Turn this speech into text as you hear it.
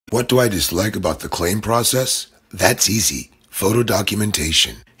What do I dislike about the claim process? That's easy. Photo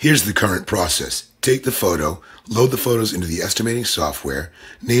documentation. Here's the current process. Take the photo, load the photos into the estimating software,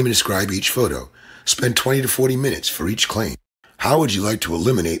 name and describe each photo. Spend 20 to 40 minutes for each claim. How would you like to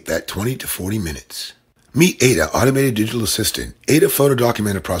eliminate that 20 to 40 minutes? Meet Ada, Automated Digital Assistant. Ada Photo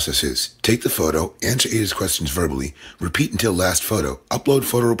Documenter processes. Take the photo, answer Ada's questions verbally, repeat until last photo, upload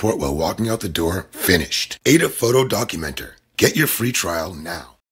photo report while walking out the door, finished. Ada Photo Documenter. Get your free trial now.